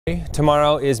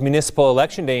Tomorrow is municipal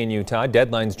election day in Utah.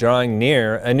 Deadlines drawing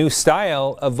near. A new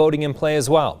style of voting in play as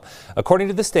well. According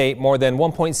to the state, more than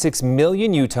 1.6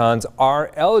 million Utahns are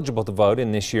eligible to vote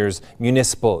in this year's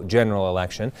municipal general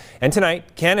election. And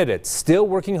tonight, candidates still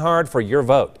working hard for your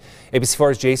vote.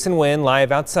 ABC4's Jason Wynn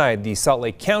live outside the Salt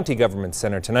Lake County Government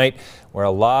Center tonight, where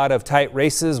a lot of tight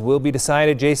races will be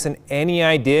decided. Jason, any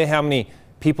idea how many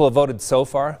people have voted so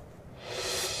far?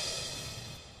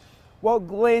 Well,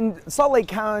 Glenn, Salt Lake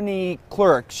County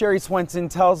Clerk Sherry Swenson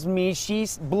tells me she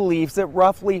believes that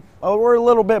roughly or a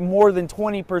little bit more than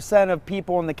 20% of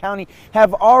people in the county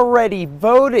have already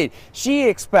voted. She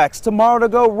expects tomorrow to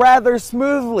go rather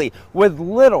smoothly with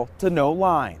little to no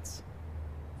lines.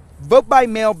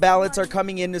 Vote-by-mail ballots are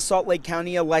coming into Salt Lake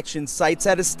County election sites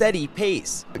at a steady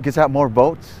pace. It gets out more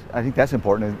votes. I think that's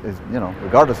important,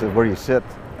 regardless of where you sit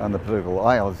on the political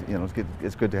aisle,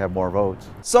 it's good to have more votes.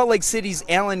 Salt Lake City's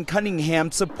Alan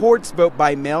Cunningham supports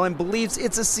vote-by-mail and believes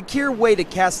it's a secure way to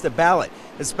cast a ballot,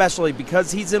 especially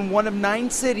because he's in one of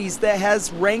 9 cities that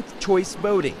has ranked choice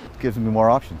voting. It gives me more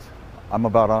options. I'm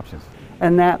about options.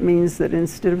 And that means that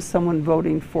instead of someone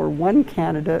voting for one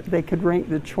candidate, they could rank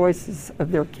the choices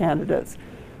of their candidates,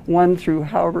 1 through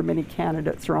however many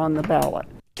candidates are on the ballot.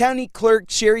 County Clerk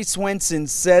Sherry Swenson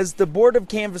says the Board of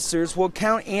Canvassers will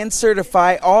count and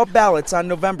certify all ballots on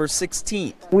November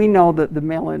 16th. We know that the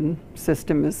mail-in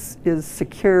system is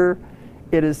secure.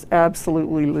 It is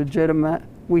absolutely legitimate.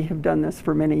 We have done this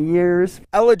for many years.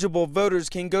 Eligible voters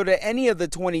can go to any of the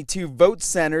 22 vote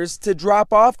centers to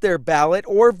drop off their ballot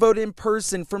or vote in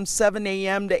person from 7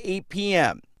 a.m. to 8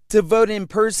 p.m. To vote in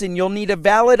person, you'll need a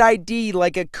valid ID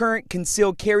like a current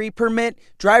concealed carry permit,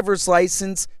 driver's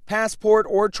license, passport,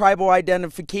 or tribal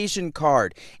identification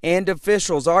card. And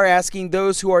officials are asking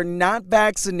those who are not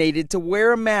vaccinated to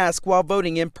wear a mask while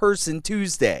voting in person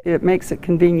Tuesday. It makes it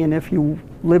convenient if you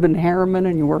live in Harriman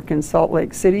and you work in Salt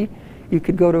Lake City. You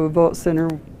could go to a vote center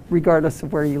regardless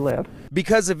of where you live.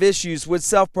 Because of issues with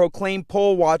self-proclaimed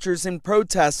poll watchers and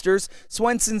protesters,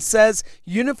 Swenson says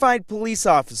unified police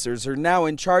officers are now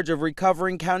in charge of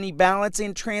recovering county ballots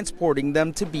and transporting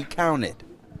them to be counted.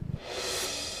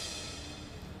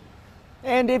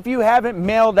 And if you haven't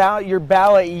mailed out your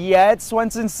ballot yet,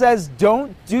 Swenson says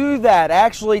don't do that.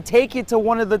 Actually, take it to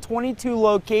one of the 22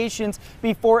 locations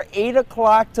before 8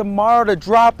 o'clock tomorrow to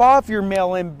drop off your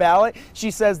mail-in ballot. She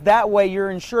says that way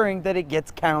you're ensuring that it gets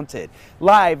counted.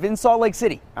 Live in Salt Lake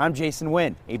City, I'm Jason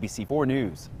Wynn, ABC4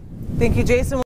 News. Thank you, Jason.